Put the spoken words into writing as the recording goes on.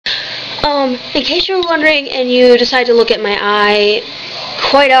In case you were wondering and you decide to look at my eye,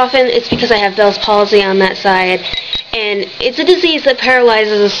 quite often it's because I have Bell's palsy on that side, and it's a disease that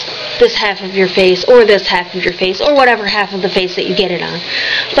paralyzes this half of your face, or this half of your face, or whatever half of the face that you get it on.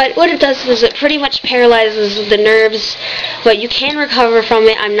 But what it does is it pretty much paralyzes the nerves, but you can recover from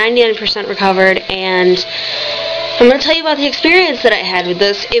it. I'm 99% recovered, and I'm going to tell you about the experience that I had with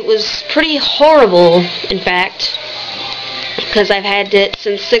this. It was pretty horrible, in fact, because I've had it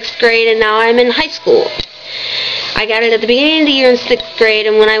since 6th grade, and now I'm in high school. I got it at the beginning of the year in 6th grade,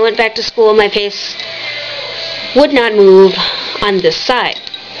 and when I went back to school, my face would not move on this side.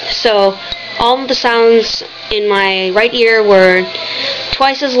 So all of the sounds in my right ear were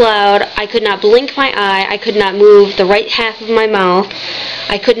twice as loud. I could not blink my eye. I could not move the right half of my mouth.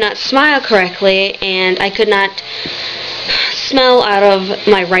 I could not smile correctly, and I could not smell out of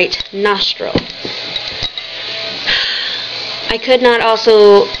my right nostril. I could not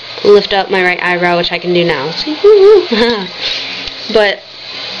also lift up my right eyebrow, which I can do now. But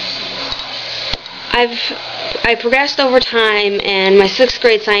I progressed over time, and my 6th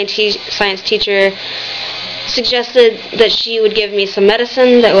grade science teacher suggested that she would give me some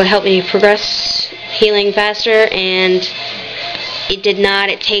medicine that would help me progress healing faster, and it did not.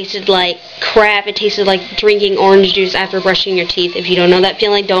 It tasted like crap. It tasted like drinking orange juice after brushing your teeth. If you don't know that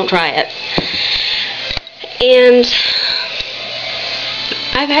feeling, don't try it. And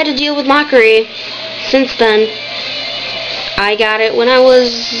I've had to deal with mockery since then. I got it when I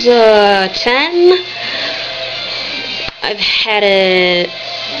was 10. I've had it,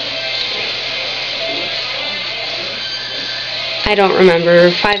 I don't remember,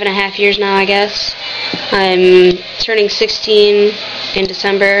 5.5 years now, I guess. I'm turning 16 in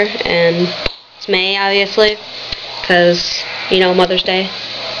December, and it's May, obviously, because, you know, Mother's Day.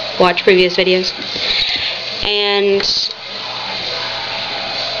 Watch previous videos. And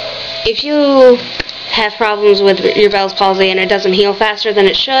if you have problems with your Bell's palsy and it doesn't heal faster than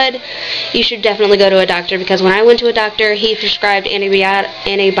it should, you should definitely go to a doctor, because when I went to a doctor, he prescribed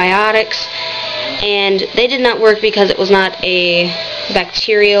antibiotics, and they did not work because it was not a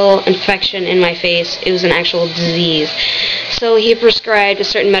bacterial infection in my face. It was an actual disease. So he prescribed a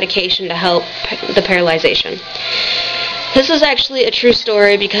certain medication to help the paralyzation. This is actually a true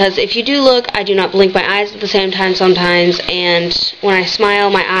story, because if you do look, I do not blink my eyes at the same time sometimes, and when I smile,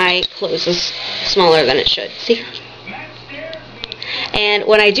 my eye closes smaller than it should. See? And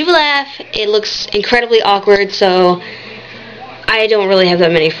when I do laugh, it looks incredibly awkward, so I don't really have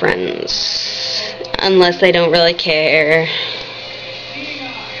that many friends, unless they don't really care.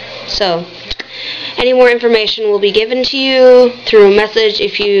 So, any more information will be given to you through a message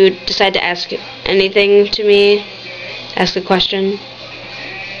if you decide to ask anything to me. Ask a question,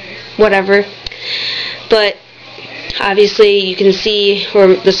 whatever. But obviously you can see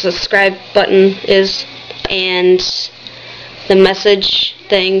where the subscribe button is and the message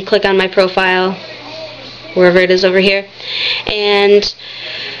thing. Click on my profile, wherever it is over here, and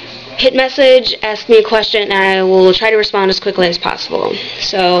hit message, ask me a question, and I will try to respond as quickly as possible.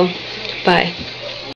 So, bye.